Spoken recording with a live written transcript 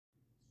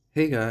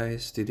Hey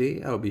guys,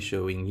 today I'll be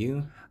showing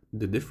you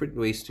the different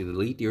ways to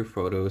delete your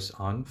photos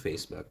on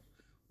Facebook.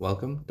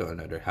 Welcome to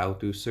another how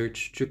to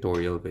search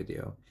tutorial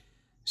video.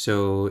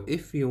 So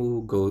if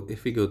you go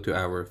to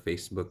our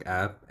Facebook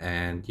app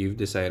and you've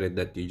decided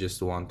that you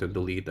just want to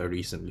delete a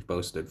recently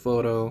posted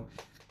photo,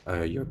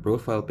 your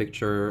profile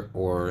picture,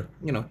 or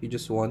you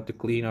just want to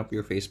clean up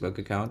your Facebook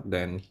account,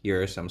 then here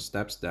are some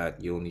steps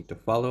that you'll need to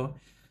follow.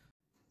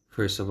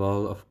 First of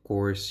all, of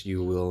course,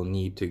 you will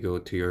need to go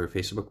to your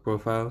Facebook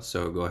profile.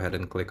 So go ahead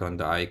and click on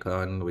the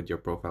icon with your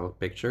profile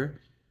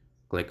picture.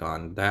 Click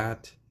on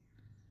that.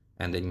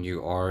 And then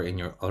you are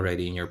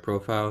already in your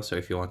profile. So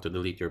if you want to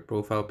delete your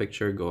profile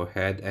picture, go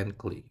ahead and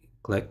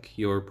click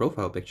your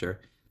profile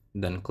picture.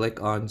 Then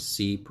click on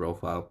see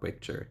profile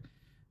picture.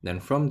 Then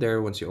from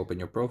there, once you open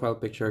your profile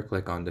picture,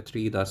 click on the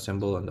three dot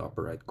symbol on the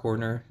upper right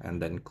corner and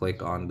then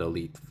click on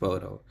delete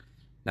photo.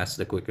 That's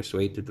the quickest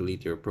way to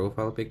delete your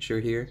profile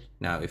picture here.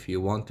 Now, if you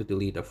want to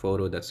delete a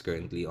photo that's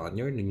currently on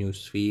your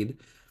news feed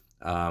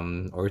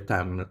or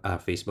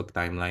Facebook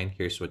timeline,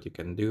 here's what you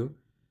can do.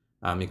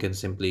 You can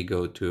simply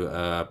go to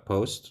a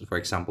post. For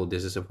example,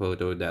 this is a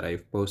photo that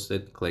I've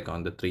posted. Click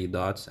on the three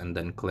dots and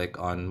then click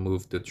on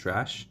move to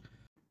trash.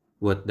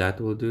 What that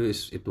will do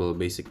is it will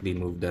basically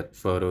move that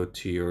photo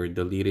to your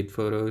deleted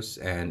photos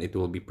and it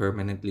will be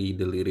permanently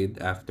deleted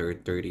after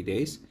 30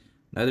 days.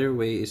 Another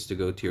way is to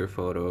go to your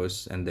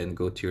photos and then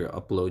go to your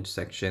upload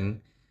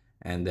section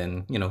and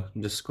then,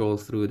 just scroll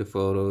through the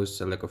photos,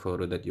 select a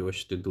photo that you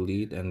wish to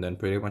delete, and then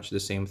pretty much the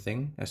same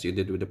thing as you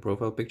did with the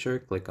profile picture.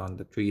 Click on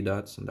the three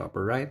dots in the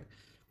upper right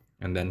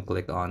and then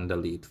click on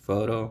delete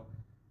photo,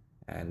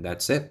 and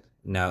that's it.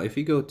 Now, if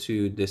you go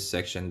to this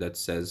section that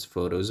says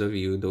photos of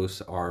you,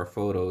 those are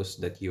photos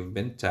that you've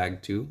been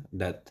tagged to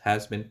that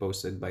has been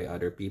posted by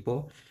other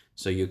people.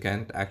 So you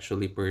can't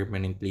actually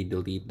permanently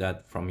delete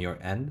that from your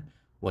end.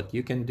 What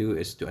you can do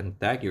is to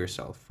untag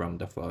yourself from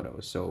the photo.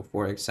 So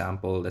for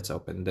example, let's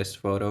open this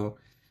photo.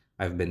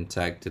 I've been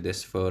tagged to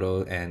this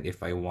photo, and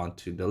if I want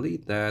to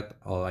delete that,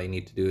 all I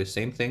need to do is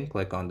same thing,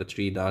 click on the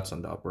three dots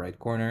on the upper right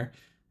corner,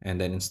 and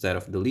then instead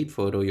of delete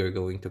photo, you're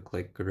going to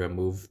click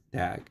remove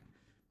tag.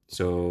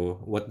 So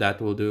what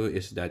that will do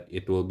is that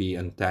it will be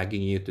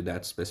untagging you to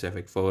that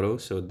specific photo.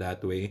 So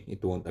that way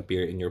it won't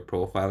appear in your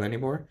profile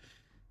anymore.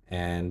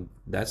 And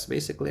that's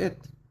basically it.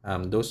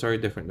 Those are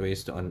different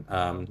ways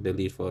to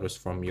delete photos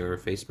from your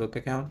Facebook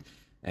account.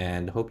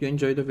 And hope you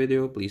enjoyed the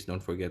video. Please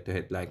don't forget to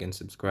hit like and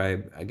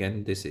subscribe.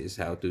 Again, this is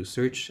how to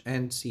search,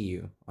 and see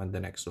you on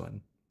the next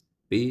one.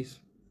 Peace.